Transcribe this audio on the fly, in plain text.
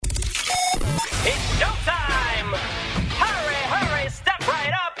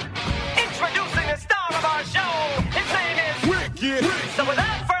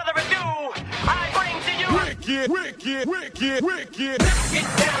Wicked. Get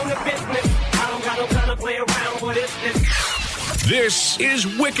down to business. I don't got no time to play around. What is this? This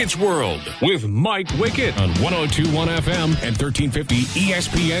is Wicked's World with Mike Wicked on 102.1 FM and 1350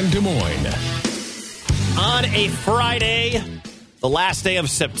 ESPN Des Moines. On a Friday, the last day of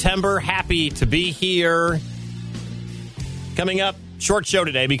September. Happy to be here. Coming up, short show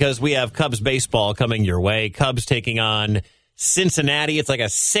today because we have Cubs baseball coming your way. Cubs taking on Cincinnati. It's like a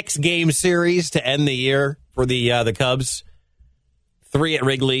 6-game series to end the year for the Cubs. 3 at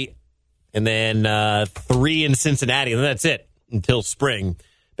Wrigley, and then 3 in Cincinnati, and that's it until spring.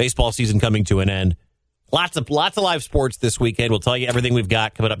 Baseball season coming to an end. Lots of live sports this weekend. We'll tell you everything we've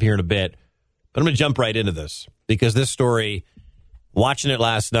got coming up here in a bit. But I'm going to jump right into this because this story, watching it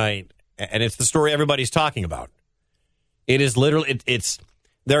last night, and it's the story everybody's talking about. It is literally,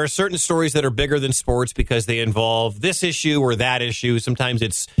 there are certain stories that are bigger than sports because they involve this issue or that issue. Sometimes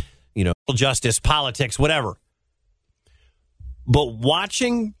it's, justice, politics, whatever. But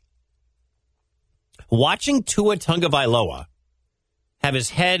watching Tua Tagovailoa have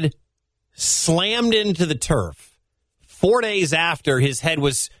his head slammed into the turf 4 days after his head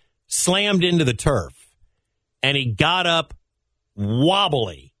was slammed into the turf, and he got up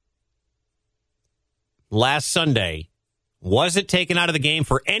wobbly last Sunday, wasn't taken out of the game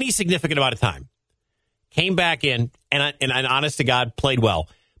for any significant amount of time, came back in, and honest to God, played well.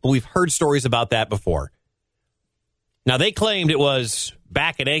 But we've heard stories about that before. Now, they claimed it was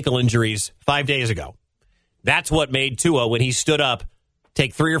back and ankle injuries 5 days ago. That's what made Tua, when he stood up,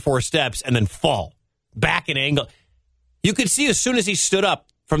 take 3 or 4 steps and then fall. Back and ankle. You could see as soon as he stood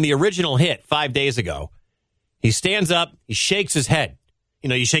up from the original hit 5 days ago, he stands up, he shakes his head.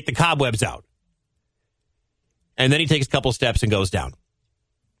 You shake the cobwebs out. And then he takes a couple steps and goes down.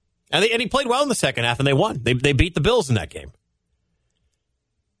 And he played well in the second half, and they won. They beat the Bills in that game.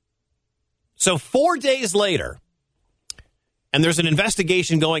 So 4 days later, and there's an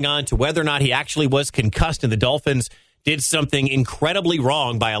investigation going on to whether or not he actually was concussed, and the Dolphins did something incredibly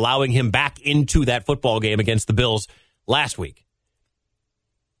wrong by allowing him back into that football game against the Bills last week.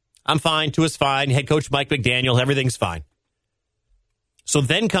 I'm fine. Tua's fine. Head coach Mike McDaniel, everything's fine. So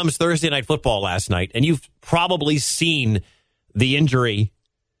then comes Thursday Night Football last night, and you've probably seen the injury.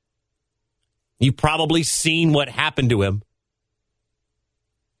 You've probably seen what happened to him.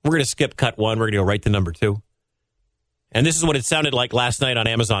 We're going to skip cut 1. We're going to go right to number 2. And this is what it sounded like last night on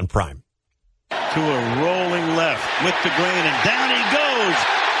Amazon Prime. Tua rolling left with the grain, and down he goes.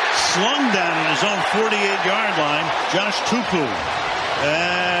 Slung down on his own 48-yard line. Josh Tupu.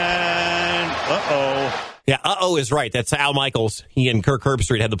 And uh-oh. Yeah, uh-oh is right. That's Al Michaels. He and Kirk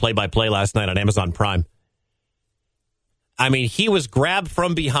Herbstreit had the play-by-play last night on Amazon Prime. I mean, he was grabbed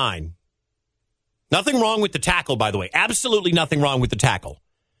from behind. Nothing wrong with the tackle, by the way. Absolutely nothing wrong with the tackle.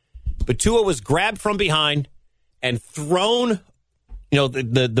 But Tua was grabbed from behind and thrown,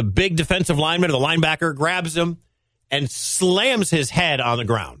 the big defensive lineman or the linebacker grabs him and slams his head on the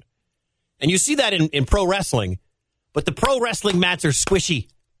ground. And you see that in pro wrestling, but the pro wrestling mats are squishy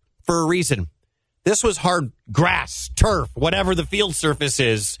for a reason. This was hard grass, turf, whatever the field surface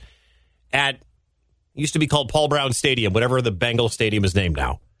is used to be called Paul Brown Stadium, whatever the Bengal Stadium is named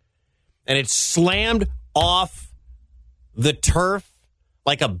now. And it slammed off the turf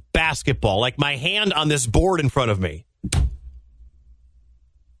like a basketball, like my hand on this board in front of me.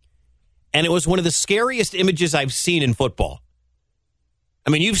 And it was one of the scariest images I've seen in football. I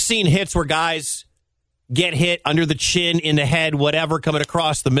mean, you've seen hits where guys get hit under the chin, in the head, whatever, coming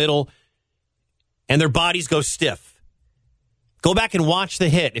across the middle, and their bodies go stiff. Go back and watch the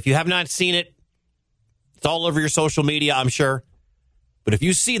hit. If you have not seen it, it's all over your social media, I'm sure. But if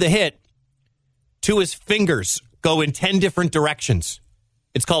you see the hit, Tua's fingers go in 10 different directions.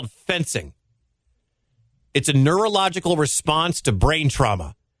 It's called fencing. It's a neurological response to brain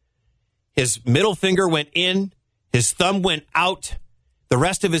trauma. His middle finger went in, his thumb went out, the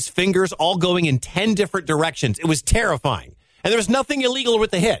rest of his fingers all going in 10 different directions. It was terrifying. And there was nothing illegal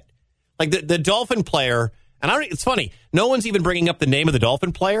with the hit. Like the Dolphin player, and it's funny, no one's even bringing up the name of the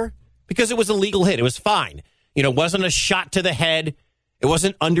Dolphin player because it was a legal hit. It was fine. It wasn't a shot to the head. It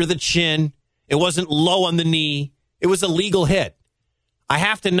wasn't under the chin. It wasn't low on the knee. It was a legal hit. I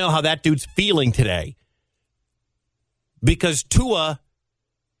have to know how that dude's feeling today because Tua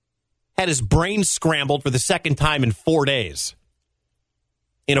had his brain scrambled for the second time in 4 days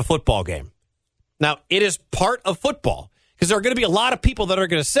in a football game. Now, it is part of football because there are going to be a lot of people that are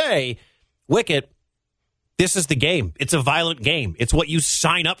going to say, Wicked, this is the game. It's a violent game. It's what you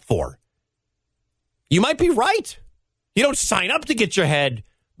sign up for. You might be right. You don't sign up to get your head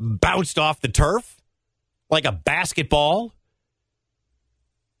bounced off the turf like a basketball.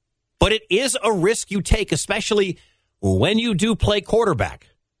 But it is a risk you take, especially when you do play quarterback.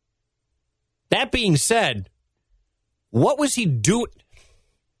 That being said, what was he doing?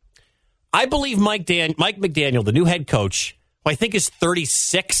 I believe Mike McDaniel, the new head coach, who I think is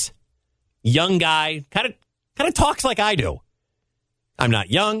 36, young guy, kind of talks like I do. I'm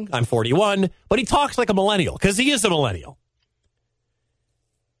not young, I'm 41, but he talks like a millennial because he is a millennial.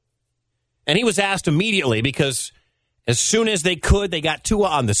 And he was asked immediately because as soon as they could, they got Tua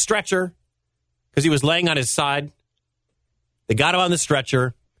on the stretcher because he was laying on his side. They got him on the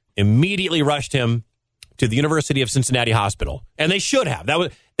stretcher, immediately rushed him to the University of Cincinnati Hospital. And they should have.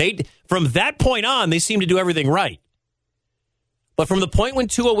 From that point on, they seemed to do everything right. But from the point when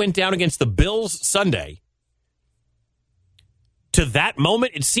Tua went down against the Bills Sunday to that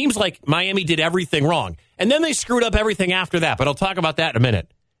moment, it seems like Miami did everything wrong. And then they screwed up everything after that. But I'll talk about that in a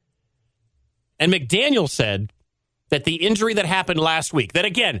minute. And McDaniel said that the injury that happened last week, that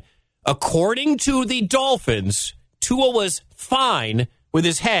again, according to the Dolphins, Tua was fine with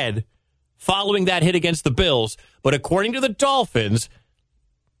his head following that hit against the Bills. But according to the Dolphins,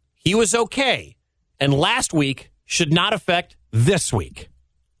 he was okay. And last week should not affect this week.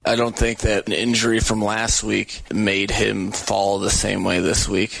 I don't think that an injury from last week made him fall the same way this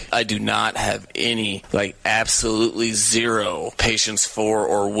week. I do not have any, absolutely zero patience for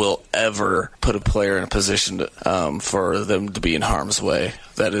or will ever put a player in a position for them to be in harm's way.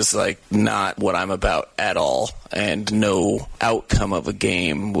 That is, not what I'm about at all. And no outcome of a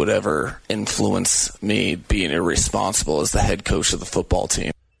game would ever influence me being irresponsible as the head coach of the football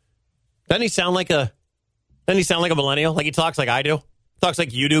team. Doesn't he sound like a millennial? Like he talks like I do? Talks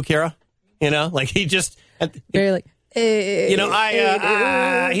like you do, Kara. He just very he's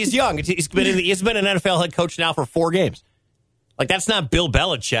young. He's been an NFL head coach now for 4 games. That's not Bill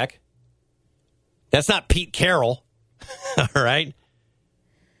Belichick. That's not Pete Carroll. All right.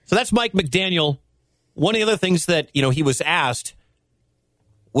 So that's Mike McDaniel. One of the other things that he was asked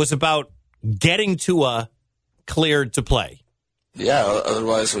was about getting Tua cleared to play. Yeah,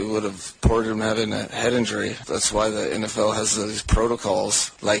 otherwise we would have reported him having a head injury. That's why the NFL has these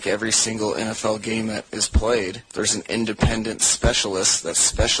protocols. Like every single NFL game that is played, there's an independent specialist that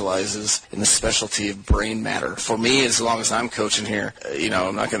specializes in the specialty of brain matter. For me, as long as I'm coaching here,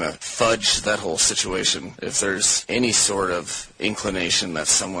 I'm not going to fudge that whole situation. If there's any sort of inclination that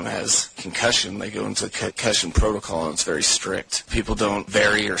someone has concussion, they go into concussion protocol, and it's very strict. People don't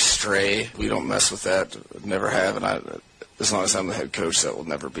vary or stray. We don't mess with that. Never have, and as long as I'm the head coach, that will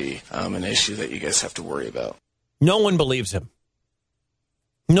never be an issue that you guys have to worry about. No one believes him.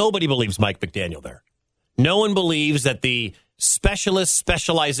 Nobody believes Mike McDaniel there. No one believes that the specialist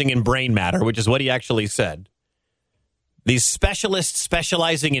specializing in brain matter, which is what he actually said, these specialists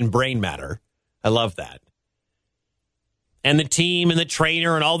specializing in brain matter, I love that, and the team and the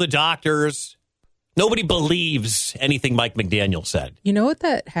trainer and all the doctors, nobody believes anything Mike McDaniel said. You know what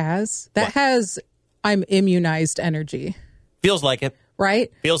that has? That has I'm immunized energy. Feels like it.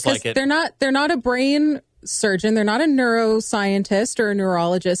 Right? Feels like it. They're not a brain surgeon. They're not a neuroscientist or a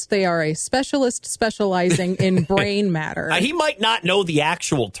neurologist. They are a specialist specializing in brain matter. He might not know the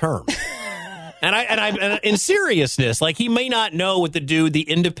actual term. and in seriousness, he may not know what the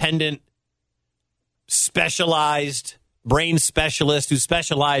independent specialized brain specialist who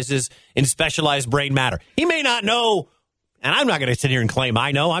specializes in specialized brain matter. He may not know, and I'm not going to sit here and claim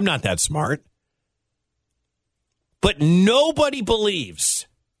I know. I'm not that smart. But nobody believes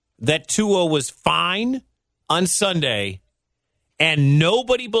that Tua was fine on Sunday, and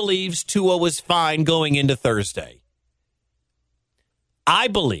nobody believes Tua was fine going into Thursday. I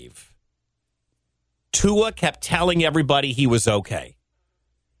believe Tua kept telling everybody he was okay.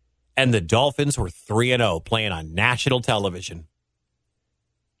 And the Dolphins were 3-0 playing on national television.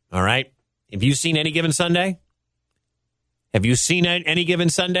 All right? Have you seen Any Given Sunday? Have you seen Any Given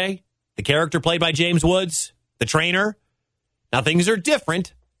Sunday? The character played by James Woods? The trainer? Now, things are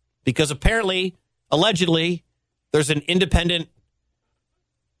different because allegedly, there's an independent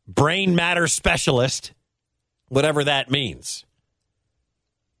brain matter specialist, whatever that means.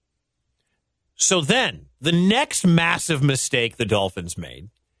 So then, the next massive mistake the Dolphins made,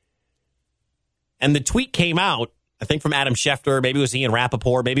 and the tweet came out, I think from Adam Schefter, maybe it was Ian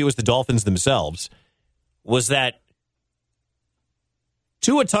Rappaport, maybe it was the Dolphins themselves, was that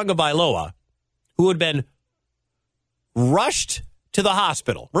Tua Tagovailoa, who had been rushed to the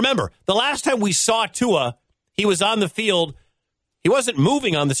hospital. Remember, the last time we saw Tua, he was on the field. He wasn't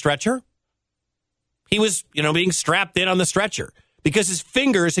moving on the stretcher. He was, being strapped in on the stretcher because his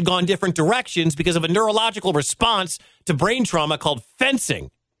fingers had gone different directions because of a neurological response to brain trauma called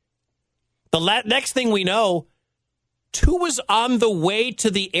fencing. The next thing we know, Tua was on the way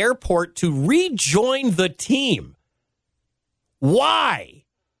to the airport to rejoin the team. Why?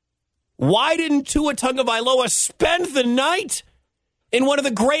 Why didn't Tua Tagovailoa spend the night in one of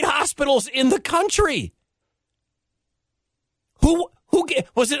the great hospitals in the country? Who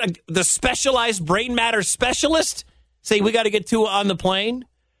was it? The specialized brain matter specialist say we got to get Tua on the plane?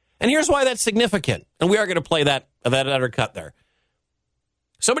 And here's why that's significant. And we are going to play that other cut there.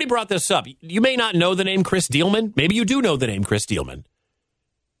 Somebody brought this up. You may not know the name Chris Dielman. Maybe you do know the name Chris Dielman.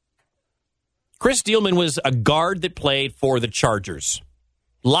 Chris Dielman was a guard that played for the Chargers.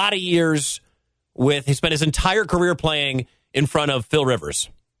 A lot of years he spent his entire career playing in front of Phil Rivers.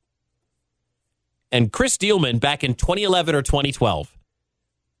 And Chris Dielman, back in 2011 or 2012,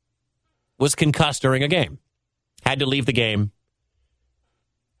 was concussed during a game. Had to leave the game.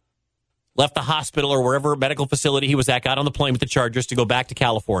 Left the hospital or wherever medical facility he was at, got on the plane with the Chargers to go back to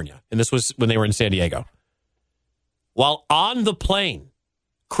California. And this was when they were in San Diego. While on the plane,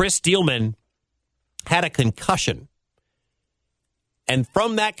 Chris Dielman had a concussion. And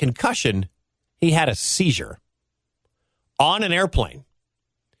from that concussion, he had a seizure. On an airplane.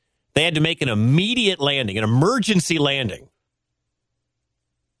 They had to make an immediate landing, an emergency landing.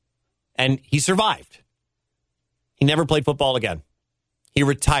 And he survived. He never played football again. He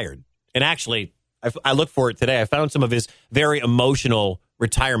retired. And actually, I looked for it today. I found some of his very emotional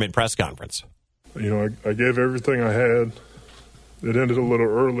retirement press conference. You know, I gave everything I had. It ended a little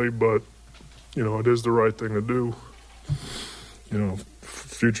early, but, you know, it is the right thing to do. You know,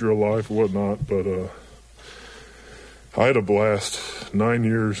 future of life, whatnot. But I had a blast. 9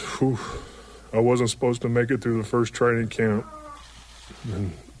 years. Whew. I wasn't supposed to make it through the first training camp.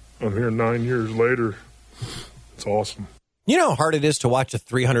 And I'm here 9 years later. It's awesome. You know how hard it is to watch a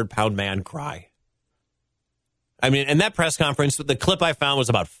 300-pound man cry? I mean, and that press conference, the clip I found was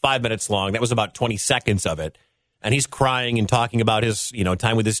about 5 minutes long. That was about 20 seconds of it. And he's crying and talking about his, you know,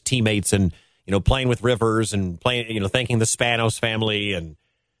 time with his teammates and, you know, playing with Rivers and playing, you know, thanking the Spanos family. And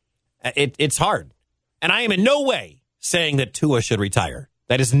it's hard. And I am in no way saying that Tua should retire.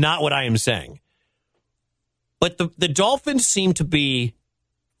 That is not what I am saying. But the Dolphins seem to be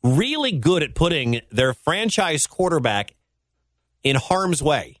really good at putting their franchise quarterback in harm's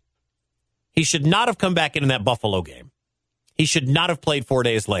way. He should not have come back in that Buffalo game. He should not have played 4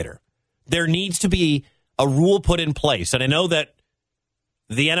 days later. There needs to be a rule put in place. And I know that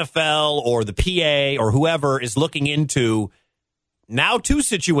the NFL or the PA or whoever is looking into now 2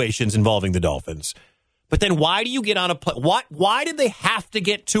 situations involving the Dolphins. But then why do you get on a plane? Why did they have to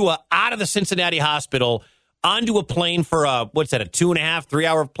get Tua out of the Cincinnati hospital onto a plane for a 2.5, 3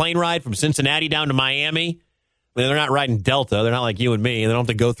 hour plane ride from Cincinnati down to Miami? I mean, they're not riding Delta. They're not like you and me. They don't have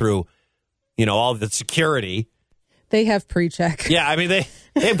to go through, you know, all the security. They have pre-check. Yeah, I mean, they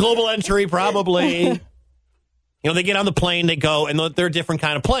have global entry probably. You know, they get on the plane, they go, and they're a different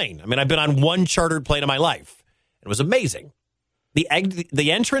kind of plane. I mean, I've been on one chartered plane in my life. It was amazing. The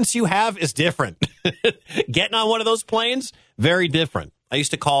entrance you have is different. Getting on one of those planes, very different. I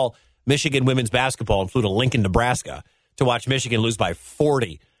used to call Michigan women's basketball and flew to Lincoln, Nebraska to watch Michigan lose by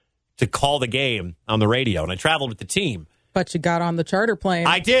 40 to call the game on the radio. And I traveled with the team. But you got on the charter plane.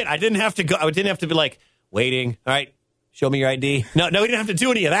 I did. I didn't have to go. I didn't have to be like, waiting. All right, show me your ID. No, we didn't have to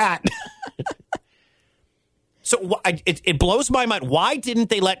do any of that. So it blows my mind. Why didn't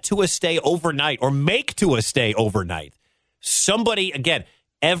they let Tua stay overnight or make Tua stay overnight? Somebody, again,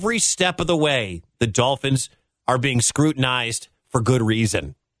 every step of the way, the Dolphins are being scrutinized for good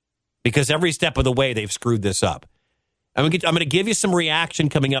reason. Because every step of the way, they've screwed this up. I'm going to give you some reaction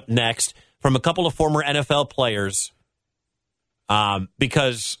coming up next from a couple of former NFL players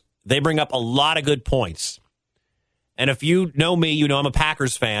because they bring up a lot of good points. And if you know me, you know I'm a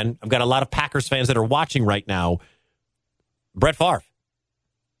Packers fan. I've got a lot of Packers fans that are watching right now. Brett Favre.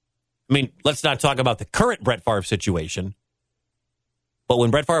 I mean, let's not talk about the current Brett Favre situation. But when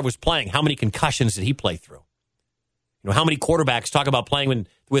Brett Favre was playing, how many concussions did he play through? You know, how many quarterbacks talk about playing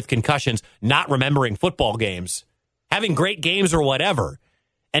with concussions, not remembering football games, having great games or whatever.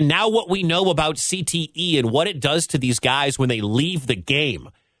 And now what we know about CTE and what it does to these guys when they leave the game.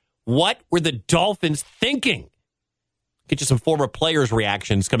 What were the Dolphins thinking? Get you some former players'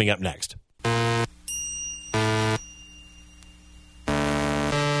 reactions coming up next. To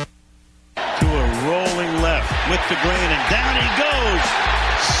a rolling left with the grain, and down he goes.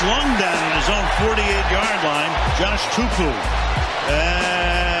 Slung down on his own 48-yard line. Josh Tupu. And,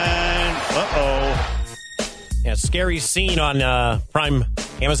 Yeah, scary scene on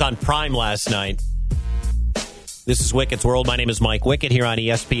Amazon Prime last night. This is Wickett's World. My name is Mike Wickett here on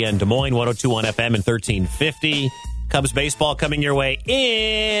ESPN Des Moines, 102.1 FM and 1350. Cubs baseball coming your way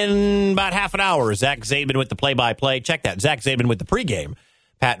in about half an hour. Zach Zabin with the play-by-play. Check that. Zach Zabin with the pregame.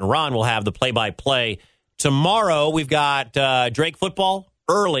 Pat and Ron will have the play-by-play Tomorrow, we've got Drake football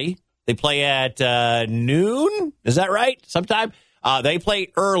early. They play at noon. Is that right? Sometime. They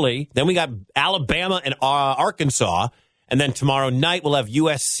play early. Then we got Alabama and Arkansas. And then tomorrow night, we'll have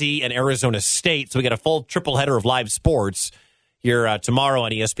USC and Arizona State. So we got a full triple header of live sports here tomorrow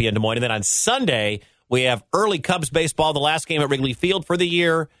on ESPN Des Moines. And then on Sunday, we have early Cubs baseball, the last game at Wrigley Field for the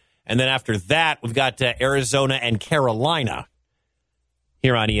year. And then after that, we've got Arizona and Carolina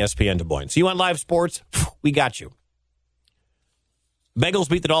here on ESPN Des Moines. So you want live sports? We got you. Bengals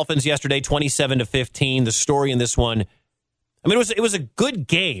beat the Dolphins yesterday, 27-15. The story in this one, I mean, it was a good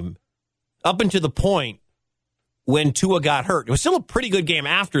game up until the point when Tua got hurt. It was still a pretty good game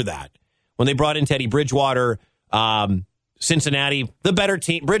after that when they brought in Teddy Bridgewater. Cincinnati, the better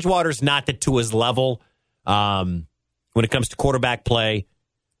team. Bridgewater's not at Tua's level when it comes to quarterback play.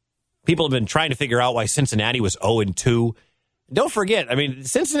 People have been trying to figure out why Cincinnati was 0-2. Don't forget, I mean,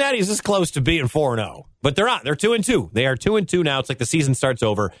 Cincinnati is this close to being 4-0, but they're not. They're 2-2. They are 2-2 now. It's like the season starts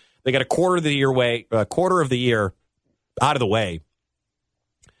over. They got a quarter of the year out of the way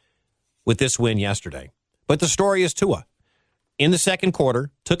with this win yesterday. But the story is Tua. In the second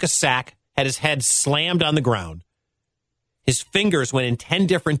quarter, took a sack, had his head slammed on the ground. His fingers went in 10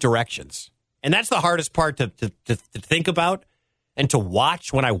 different directions. And that's the hardest part to think about and to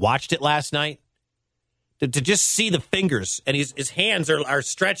watch when I watched it last night. To just see the fingers and his hands are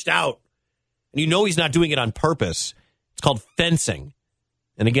stretched out. And you know he's not doing it on purpose. It's called fencing.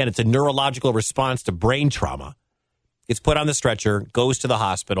 And again, it's a neurological response to brain trauma. Gets put on the stretcher, goes to the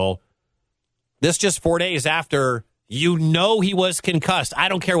hospital. This just 4 days after you know he was concussed. I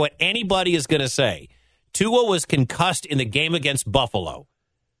don't care what anybody is going to say. Tua was concussed in the game against Buffalo.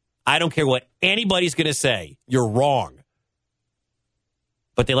 I don't care what anybody's going to say. You're wrong.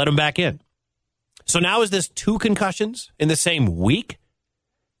 But they let him back in. So now is this 2 concussions in the same week?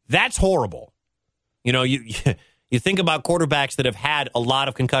 That's horrible. You know, you think about quarterbacks that have had a lot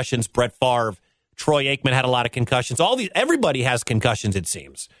of concussions. Brett Favre, Troy Aikman had a lot of concussions. Everybody has concussions, it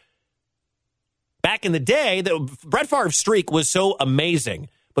seems. Back in the day, the Brett Favre's streak was so amazing,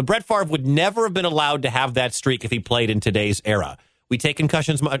 but Brett Favre would never have been allowed to have that streak if he played in today's era. We take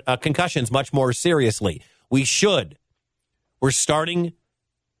concussions much more seriously. We should. We're starting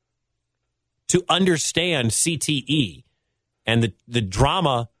to understand CTE and the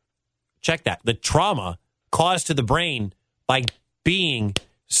drama, check that, the trauma caused to the brain by being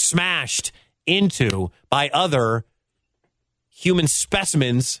smashed into by other human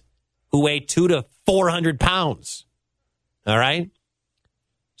specimens who weigh 200 to 400 pounds. All right?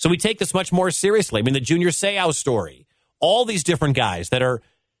 So we take this much more seriously. I mean, the Junior Seau story, all these different guys that are,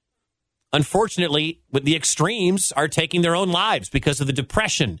 unfortunately, with the extremes, are taking their own lives because of the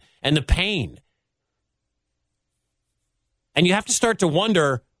depression and the pain. And you have to start to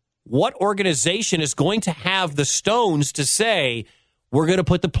wonder what organization is going to have the stones to say, we're going to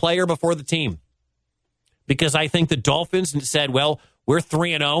put the player before the team. Because I think the Dolphins said, well, we're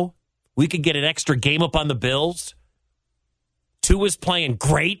 3-0. We could get an extra game up on the Bills. Tua's playing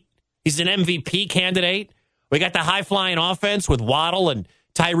great. He's an MVP candidate. We got the high-flying offense with Waddle and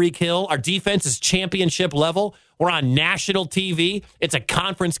Tyreek Hill. Our defense is championship level. We're on national TV. It's a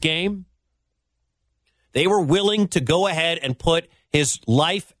conference game. They were willing to go ahead and put his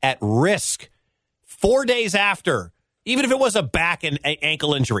life at risk 4 days after, even if it was a back and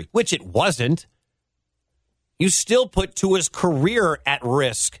ankle injury, which it wasn't. You still put Tua's career at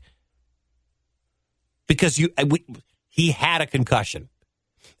risk because he had a concussion.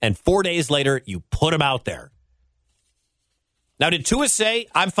 And 4 days later, you put him out there. Now, did Tua say,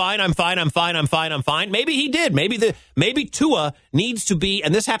 I'm fine? Maybe he did. Maybe Tua needs to be,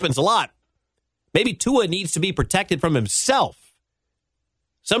 and this happens a lot, maybe Tua needs to be protected from himself.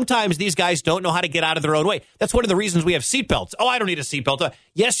 Sometimes these guys don't know how to get out of their own way. That's one of the reasons we have seatbelts. Oh, I don't need a seatbelt.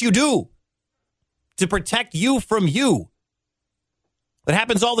 Yes, you do. To protect you from you. It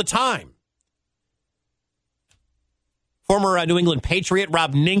happens all the time. Former New England Patriot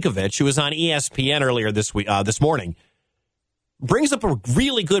Rob Ninkovich, who was on ESPN earlier this morning, brings up a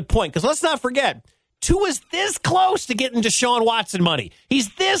really good point. Because let's not forget, Tua's this close to getting Deshaun Watson money.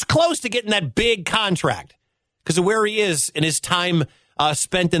 He's this close to getting that big contract because of where he is in his time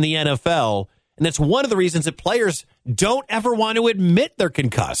spent in the NFL. And that's one of the reasons that players don't ever want to admit they're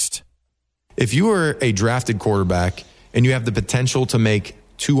concussed. If you are a drafted quarterback and you have the potential to make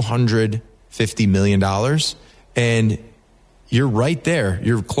 $250 million and you're right there,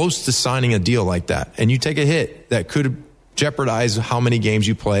 you're close to signing a deal like that, and you take a hit that could jeopardize how many games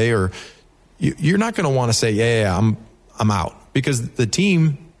you play, or you're not going to want to say, yeah, I'm out, because the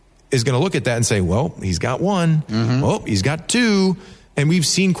team is going to look at that and say, well, he's got one. Mm-hmm. Well, he's got two. And we've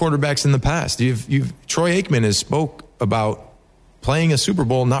seen quarterbacks in the past. Troy Aikman has spoke about playing a Super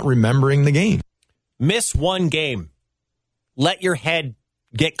Bowl, not remembering the game. Miss one game. Let your head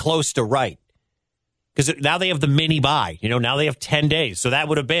get close to right. Because now they have the mini bye. Now they have 10 days. So that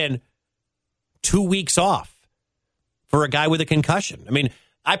would have been 2 weeks off for a guy with a concussion. I mean,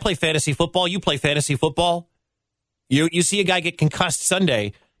 I play fantasy football. You play fantasy football. You see a guy get concussed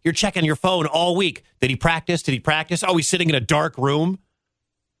Sunday. You're checking your phone all week. Did he practice? Oh, he's sitting in a dark room.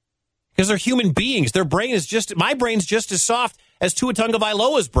 Because they're human beings. Their brain is my brain's just as soft as Tua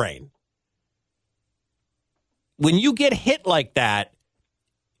Tagovailoa's brain. When you get hit like that,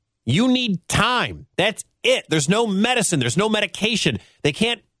 you need time. That's it. There's no medicine. There's no medication. They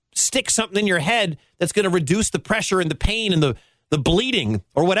can't stick something in your head that's going to reduce the pressure and the pain and the bleeding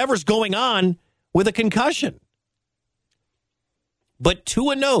or whatever's going on with a concussion. But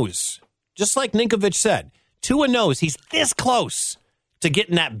Tua knows, just like Ninkovich said, Tua knows he's this close to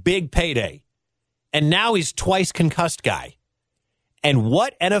getting that big payday. And now he's twice concussed guy. And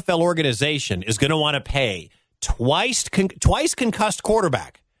what NFL organization is going to want to pay twice concussed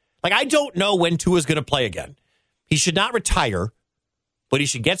quarterback? Like, I don't know when Tua's going to play again. He should not retire, but he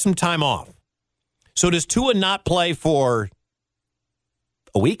should get some time off. So does Tua not play for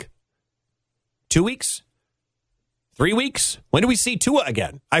a week? 2 weeks? 3 weeks? When do we see Tua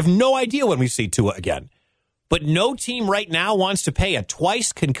again? I have no idea when we see Tua again. But no team right now wants to pay a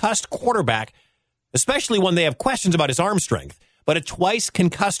twice concussed quarterback, especially when they have questions about his arm strength. But a twice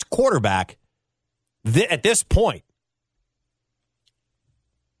concussed quarterback at this point.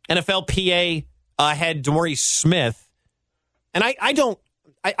 NFLPA head DeMaurice Smith, and I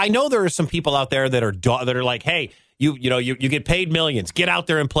know there are some people out there that are like, hey, you get paid millions, get out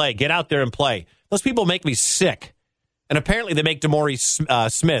there and play. Those people make me sick, and apparently they make DeMaurice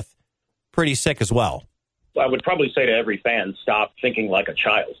Smith pretty sick as well. I would probably say to every fan, stop thinking like a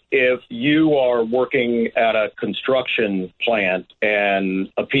child. If you are working at a construction plant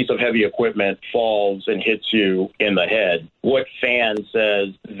and a piece of heavy equipment falls and hits you in the head, what fan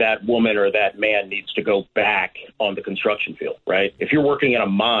says that woman or that man needs to go back on the construction field, right? If you're working in a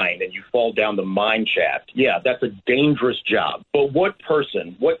mine and you fall down the mine shaft, yeah, that's a dangerous job. But what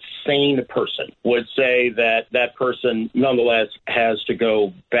sane person would say that that person nonetheless has to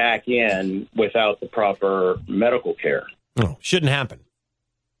go back in without the proper medical care? No, shouldn't happen.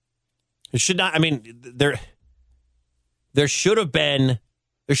 It should not. I mean, there should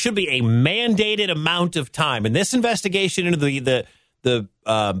be a mandated amount of time. And this investigation into the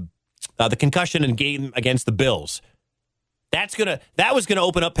concussion and game against the Bills, that was gonna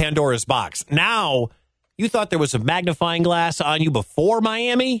open up Pandora's box. Now, you thought there was a magnifying glass on you before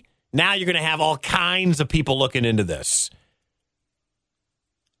Miami. Now you're gonna have all kinds of people looking into this.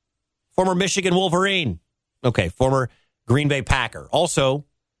 Former Michigan Wolverine. Okay, former Green Bay Packer. Also,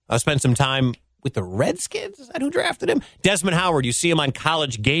 spent some time with the Redskins. Is that who drafted him? Desmond Howard, you see him on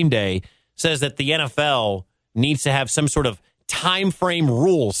College Game Day, says that the NFL needs to have some sort of time frame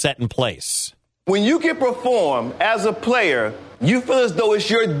rule set in place. When you can perform as a player, you feel as though it's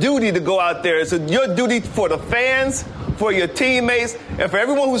your duty to go out there. It's your duty for the fans, for your teammates, and for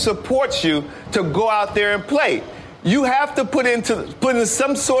everyone who supports you to go out there and play. You have to put in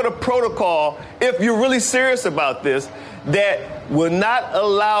some sort of protocol, if you're really serious about this, that will not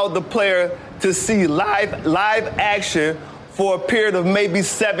allow the player to see live action for a period of maybe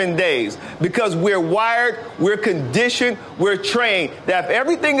 7 days. Because we're wired, we're conditioned, we're trained that if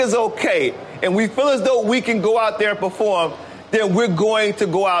everything is okay and we feel as though we can go out there and perform, then we're going to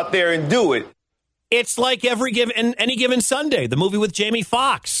go out there and do it. It's like any given Sunday, the movie with Jamie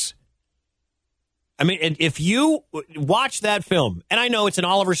Foxx. I mean, if you watch that film, and I know it's an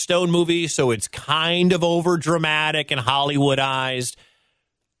Oliver Stone movie, so it's kind of over dramatic and Hollywoodized,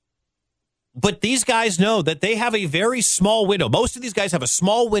 but these guys know that they have a very small window. Most of these guys have a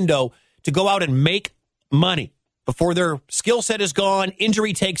small window to go out and make money before their skill set is gone,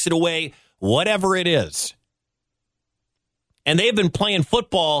 injury takes it away, whatever it is. And they've been playing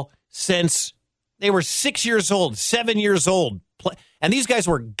football since they were 6 years old, 7 years old. And these guys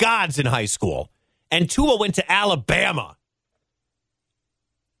were gods in high school. And Tua went to Alabama.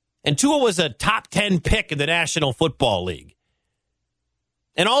 And Tua was a top 10 pick in the National Football League.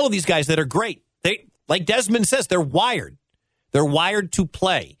 And all of these guys that are great, they, like Desmond says, they're wired. They're wired to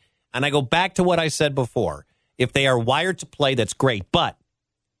play. And I go back to what I said before. If they are wired to play, that's great. But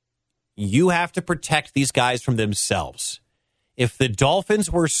you have to protect these guys from themselves. If the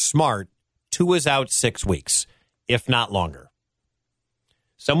Dolphins were smart, Tua's out 6 weeks, if not longer.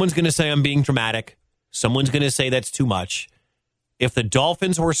 Someone's going to say I'm being dramatic. Someone's going to say that's too much. If the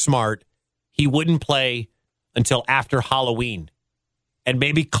Dolphins were smart, he wouldn't play until after Halloween. and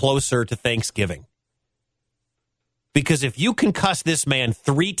maybe closer to Thanksgiving. Because if you concuss this man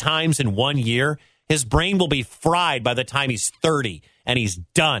 3 times in 1 year, his brain will be fried by the time he's 30, and he's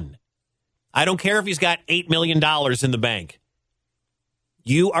done. I don't care if he's got $8 million in the bank.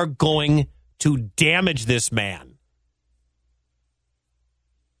 You are going to damage this man.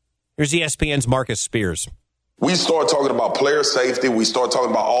 Here's ESPN's Marcus Spears. We start talking about player safety. We start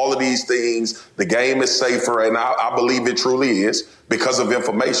talking about all of these things. The game is safer, and I believe it truly is because of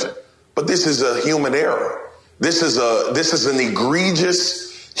information. But this is a human error. This is an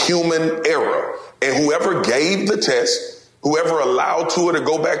egregious human error. And whoever gave the test, whoever allowed Tua to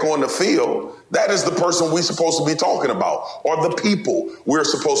go back on the field, that is the person we're supposed to be talking about, or the people we're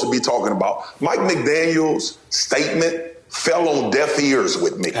supposed to be talking about. Mike McDaniel's statement fell on deaf ears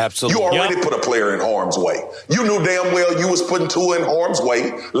with me. Absolutely. You already put a player in harm's way. You knew damn well you was putting Tua in harm's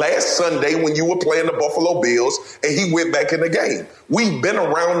way last Sunday when you were playing the Buffalo Bills and he went back in the game. We've been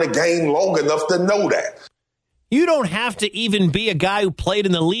around the game long enough to know that. You don't have to even be a guy who played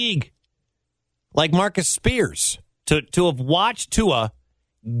in the league like Marcus Spears to have watched Tua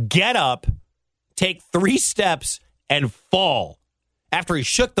get up, take 3 steps, and fall after he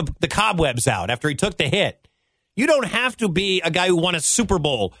shook the cobwebs out, after he took the hit. You don't have to be a guy who won a Super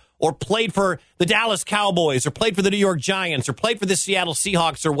Bowl or played for the Dallas Cowboys or played for the New York Giants or played for the Seattle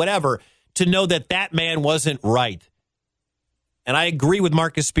Seahawks or whatever to know that that man wasn't right. And I agree with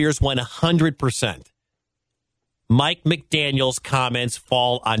Marcus Spears 100%. Mike McDaniel's comments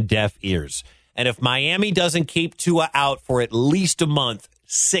fall on deaf ears. And if Miami doesn't keep Tua out for at least a month,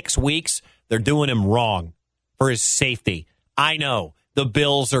 6 weeks, they're doing him wrong for his safety. I know the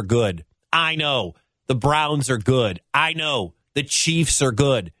Bills are good. I know the Browns are good. I know the Chiefs are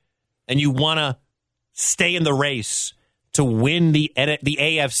good. And you want to stay in the race to win the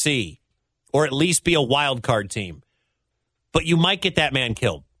AFC or at least be a wild card team. But you might get that man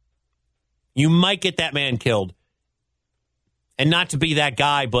killed. You might get that man killed. And not to be that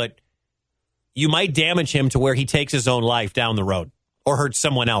guy, but you might damage him to where he takes his own life down the road or hurts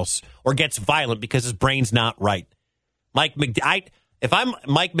someone else or gets violent because his brain's not right. If I'm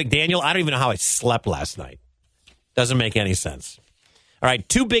Mike McDaniel, I don't even know how I slept last night. Doesn't make any sense. All right,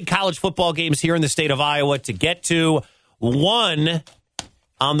 2 big college football games here in the state of Iowa to get to. 1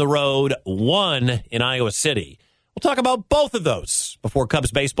 on the road, 1 in Iowa City. We'll talk about both of those before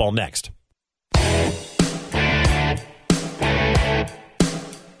Cubs baseball next.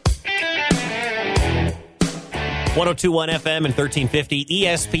 102.1 FM and 1350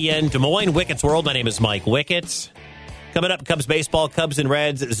 ESPN Des Moines, Wicket's World. My name is Mike Wickett. Coming up, Cubs baseball, Cubs and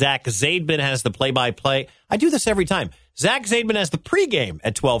Reds. Zach Zaidman has the play-by-play. I do this every time. Zach Zaidman has the pregame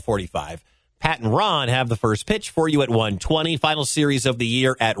at 12:45. Pat and Ron have the first pitch for you at 1:20. Final series of the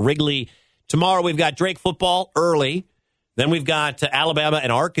year at Wrigley. Tomorrow we've got Drake football early. Then we've got Alabama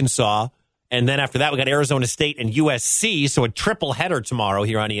and Arkansas. And then after that, we got Arizona State and USC. So a triple header tomorrow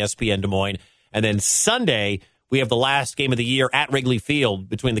here on ESPN Des Moines. And then Sunday, we have the last game of the year at Wrigley Field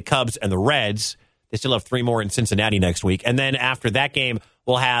between the Cubs and the Reds. They still have 3 more in Cincinnati next week. And then after that game,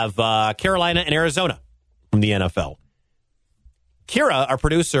 we'll have Carolina and Arizona from the NFL. Kira, our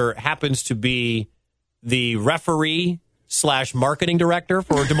producer, happens to be the referee/marketing director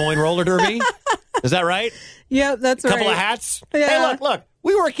for Des Moines Roller Derby. Is that right? Yeah, that's right. Couple of hats? Yeah. Hey, look.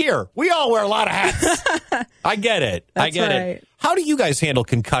 We work here. We all wear a lot of hats. I get it. That's right. How do you guys handle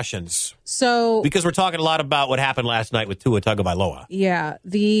concussions? So, because we're talking a lot about what happened last night with Tua Tagovailoa. Yeah,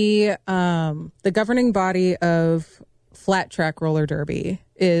 the governing body of flat track roller derby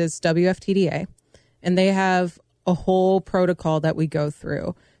is WFTDA, and they have a whole protocol that we go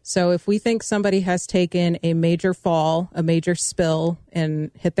through. So if we think somebody has taken a major fall, a major spill,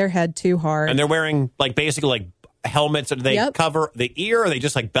 and hit their head too hard, and they're wearing basically helmets, or do they cover the ear? Or are they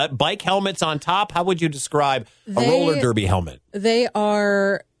just like bike helmets on top? How would you describe a roller derby helmet? They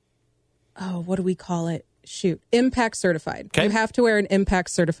are, what do we call it? Impact certified. Okay. You have to wear an impact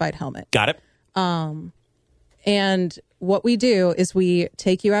certified helmet. Got it. And what we do is we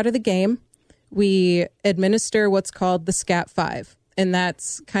take you out of the game. We administer what's called the SCAT-5, and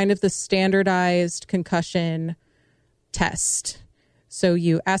that's kind of the standardized concussion test. So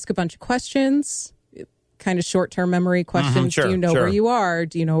you ask a bunch of questions, kind of short-term memory questions. Sure, do you know where you are?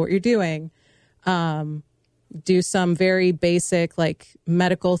 Do you know what you're doing? Do some very basic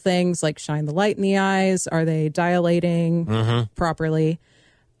medical things like shine the light in the eyes. Are they dilating properly?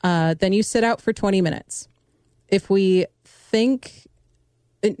 Then you sit out for 20 minutes. If we think,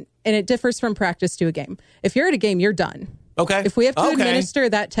 and it differs from practice to a game. If you're at a game, you're done. Okay. If we have to administer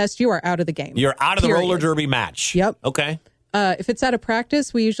that test, you are out of the game. You're out of the roller derby match. Yep. Okay. If it's at a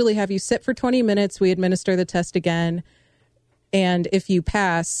practice, we usually have you sit for 20 minutes. We administer the test again. And if you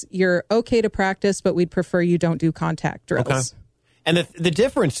pass, you're okay to practice, but we'd prefer you don't do contact drills. Okay. And the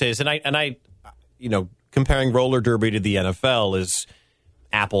difference is, and I, comparing roller derby to the NFL is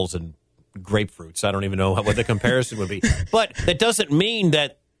apples and grapefruits. I don't even know what the comparison would be. But that doesn't mean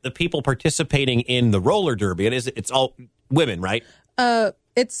that the people participating in the roller derby, it's all women, right?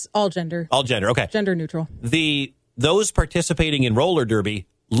 It's all gender. All gender, okay. Gender neutral. Those participating in roller derby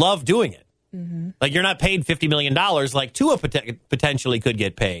love doing it. Mm-hmm. Like, you're not paid $50 million like Tua potentially could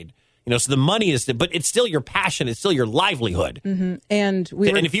get paid. So the money is, but it's still your passion. It's still your livelihood. Mm-hmm. And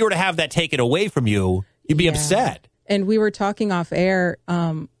if you were to have that taken away from you, you'd be upset. And we were talking off air.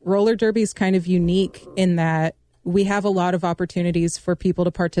 Roller derby is kind of unique in that we have a lot of opportunities for people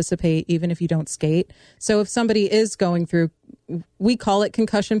to participate, even if you don't skate. So if somebody is going through, we call it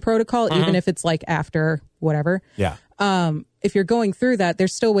concussion protocol, even if it's like after whatever. Yeah. If you're going through that,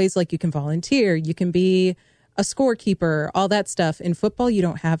 there's still ways like you can volunteer, you can be a scorekeeper, all that stuff. In football, you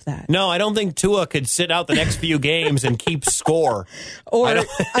don't have that. No, I don't think Tua could sit out the next few games and keep score. Or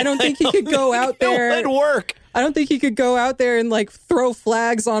I don't think he could go out there. It would work. I don't think he could go out there and like throw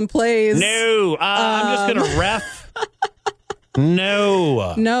flags on plays. No, I'm just going to ref.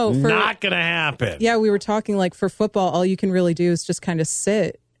 No, not going to happen. Yeah, we were talking like for football, all you can really do is just kind of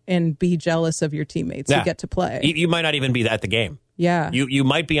sit and be jealous of your teammates who get to play. You might not even be at the game. Yeah. You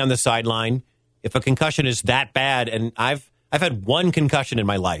might be on the sideline. If a concussion is that bad, and I've had one concussion in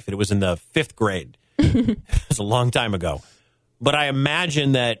my life, and it was in the 5th grade. It was a long time ago. But I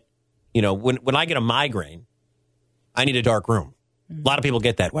imagine that, when I get a migraine, I need a dark room. A lot of people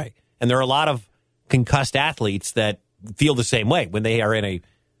get that way. And there are a lot of concussed athletes that feel the same way. When they are in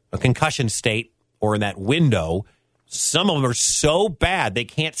a concussion state or in that window, some of them are so bad they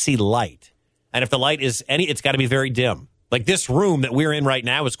can't see light. And if the light is it's got to be very dim. Like this room that we're in right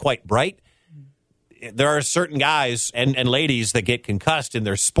now is quite bright. There are certain guys and ladies that get concussed in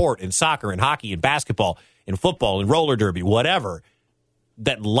their sport, in soccer, in hockey, in basketball, in football, in roller derby, whatever.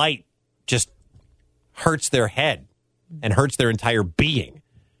 That light just hurts their head and hurts their entire being.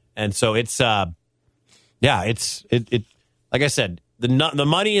 And so it's, like I said, the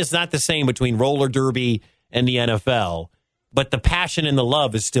money is not the same between roller derby and the NFL, but the passion and the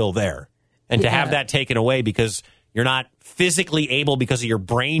love is still there. And to have that taken away because you're not physically able because of your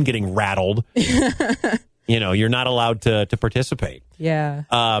brain getting rattled, you're not allowed to participate. Yeah.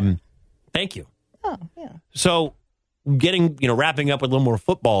 Thank you. Oh, yeah. So wrapping up with a little more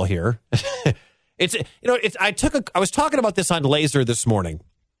football here. I was talking about this on Laser this morning.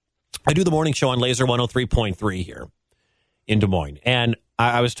 I do the morning show on Laser 103.3 here in Des Moines. And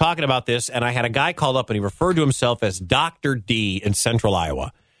I was talking about this, and I had a guy called up, and he referred to himself as Dr. D in Central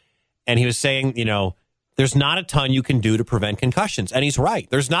Iowa. And he was saying, there's not a ton you can do to prevent concussions. And he's right.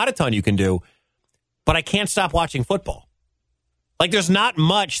 There's not a ton you can do, but I can't stop watching football. Like, there's not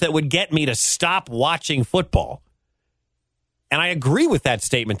much that would get me to stop watching football. And I agree with that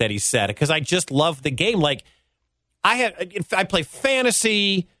statement that he said, because I just love the game. Like, I play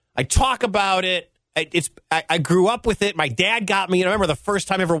fantasy. I talk about it. I grew up with it. My dad got me. And I remember the first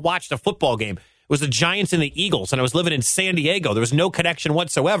time I ever watched a football game. It was the Giants and the Eagles, and I was living in San Diego. There was no connection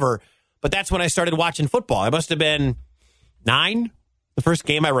whatsoever, but that's when I started watching football. I must have been 9, the first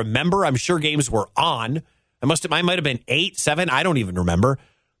game I remember. I'm sure games were on. I might have been 8, 7. I don't even remember.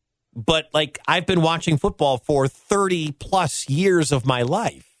 But, I've been watching football for 30-plus years of my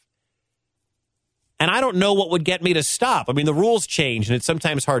life. And I don't know what would get me to stop. I mean, the rules change, and it's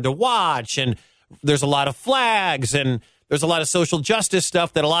sometimes hard to watch, and there's a lot of flags, and there's a lot of social justice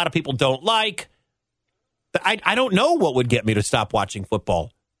stuff that a lot of people don't like. I don't know what would get me to stop watching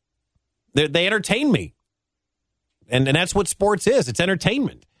football. They entertain me. And that's what sports is. It's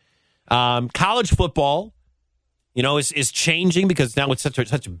entertainment. College football, is changing because now it's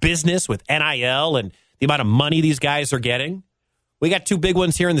such business with NIL and the amount of money these guys are getting. We got 2 big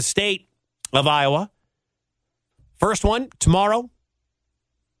ones here in the state of Iowa. First one, tomorrow,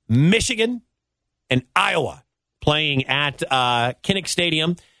 Michigan and Iowa playing at Kinnick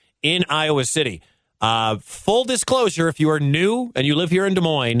Stadium in Iowa City. Full disclosure, if you are new and you live here in Des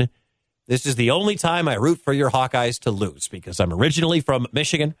Moines, this is the only time I root for your Hawkeyes to lose because I'm originally from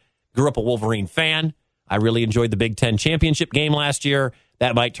Michigan, grew up a Wolverine fan. I really enjoyed the Big Ten championship game last year.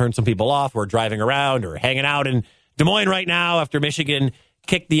 That might turn some people off who are driving around or hanging out in Des Moines right now after Michigan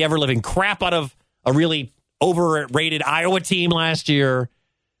kicked the ever-living crap out of a really overrated Iowa team last year.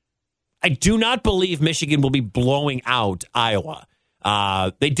 I do not believe Michigan will be blowing out Iowa.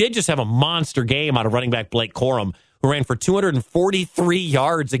 They did just have a monster game out of running back Blake Corum, who ran for 243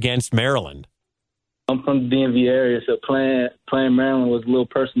 yards against Maryland. I'm from the DMV area, so playing Maryland was a little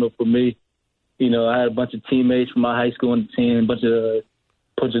personal for me. I had a bunch of teammates from my high school and team, a bunch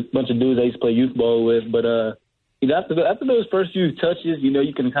of dudes I used to play youth ball with. But after those first few touches,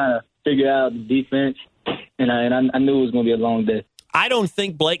 you can kind of figure out the defense, and I knew it was going to be a long day. I don't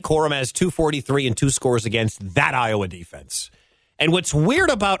think Blake Corum has 243 and 2 scores against that Iowa defense. And what's weird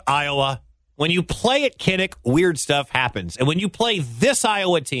about Iowa, when you play at Kinnick, weird stuff happens. And when you play this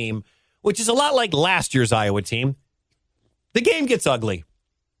Iowa team, which is a lot like last year's Iowa team, the game gets ugly.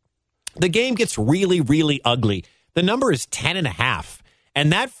 The game gets really, really ugly. The number is 10.5,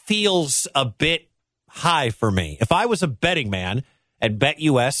 and that feels a bit high for me. If I was a betting man at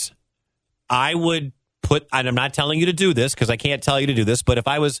BetUS, I would put, and I'm not telling you to do this because I can't tell you to do this, but if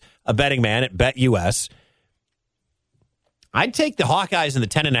I was a betting man at BetUS, I'd take the Hawkeyes in the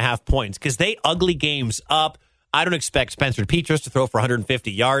 10.5 points because they ugly games up. I don't expect Spencer Petras to throw for 150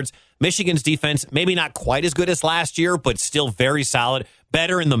 yards. Michigan's defense, maybe not quite as good as last year, but still very solid.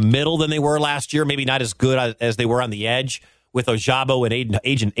 Better in the middle than they were last year. Maybe not as good as they were on the edge with Ojabo and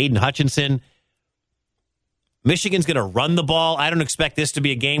Aiden Hutchinson. Michigan's going to run the ball. I don't expect this to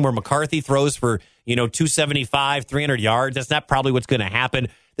be a game where McCarthy throws for, 275, 300 yards. That's not probably what's going to happen.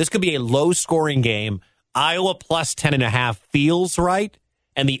 This could be a low-scoring game. Iowa plus 10.5 feels right,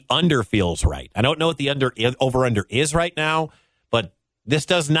 and the under feels right. I don't know what the over-under is right now, but this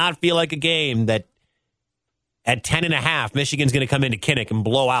does not feel like a game that at 10.5, Michigan's going to come into Kinnick and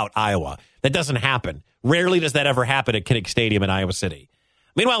blow out Iowa. That doesn't happen. Rarely does that ever happen at Kinnick Stadium in Iowa City.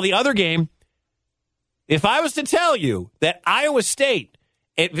 Meanwhile, the other game, if I was to tell you that Iowa State,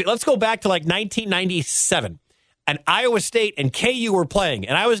 let's go back to like 1997, and Iowa State and KU were playing,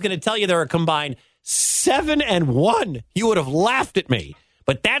 and I was going to tell you they're a combined 7-1, you would have laughed at me.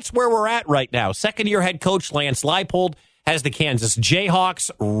 But that's where we're at right now. Second-year head coach Lance Leipold has the Kansas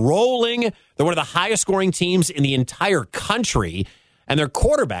Jayhawks rolling. They're one of the highest-scoring teams in the entire country. And their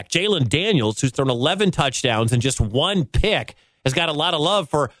quarterback, Jalen Daniels, who's thrown 11 touchdowns and just 1 pick, has got a lot of love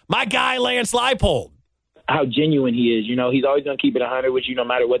for my guy, Lance Leipold. How genuine he is. He's always going to keep it 100 with you no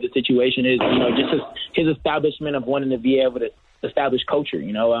matter what the situation is. Just his establishment of wanting to be able to establish culture.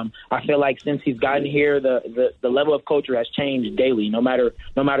 I feel like since he's gotten here, the level of culture has changed daily. No matter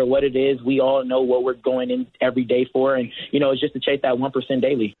what it is, we all know what we're going in every day for, and it's just to chase that 1%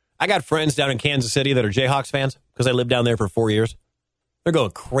 daily. I got friends down in Kansas City that are Jayhawks fans because I lived down there for 4 years. They're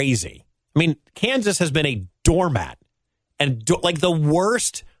going crazy. I mean, Kansas has been a doormat and like the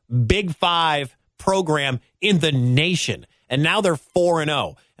worst Big Five program in the nation, and now they're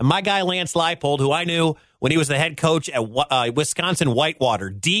 4-0. And my guy Lance Leipold, who I knew when he was the head coach at Wisconsin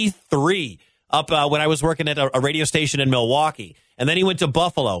Whitewater, D3, up when I was working at a radio station in Milwaukee. And then he went to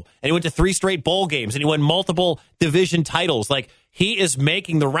Buffalo, and he went to 3 straight bowl games, and he won multiple division titles. Like, he is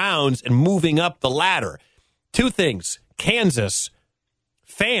making the rounds and moving up the ladder. 2 things. Kansas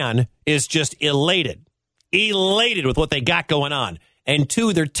fan is just elated with what they got going on. And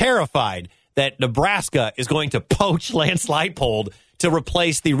 2, they're terrified that Nebraska is going to poach Lance Leipold to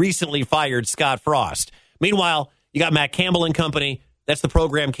replace the recently fired Scott Frost. Meanwhile, you got Matt Campbell and company. That's the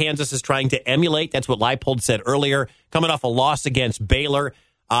program Kansas is trying to emulate. That's what Leipold said earlier. Coming off a loss against Baylor.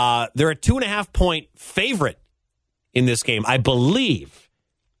 They're a 2.5-point favorite in this game. I believe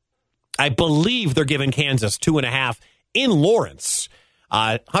they're giving Kansas 2.5 in Lawrence.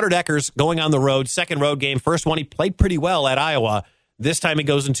 Hunter Deckers going on the road. Second road game. First one, he played pretty well at Iowa. This time he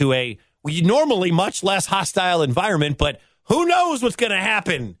goes into a normally much less hostile environment, but who knows what's going to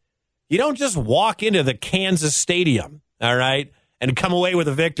happen? You don't just walk into the Kansas Stadium, all right, and come away with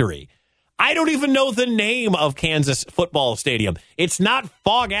a victory. I don't even know the name of Kansas football stadium. It's not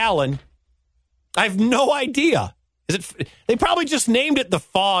Fog Allen. I have no idea. They probably just named it the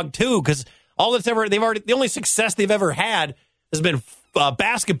Fog too, because the only success they've ever had has been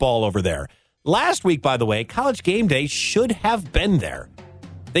basketball over there. Last week, by the way, College Game Day should have been there.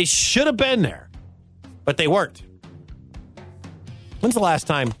 They should have been there, but they weren't. When's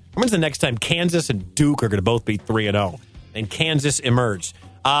the next time Kansas and Duke are going to both be 3-0 and Kansas emerged?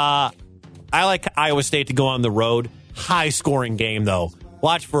 I like Iowa State to go on the road. High-scoring game, though.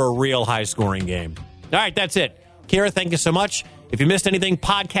 Watch for a real high-scoring game. All right, that's it. Kira, thank you so much. If you missed anything,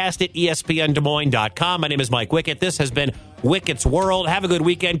 podcast at ESPNDesMoines.com. My name is Mike Wickett. This has been Wickett's World. Have a good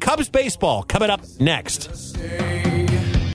weekend. Cubs baseball coming up next.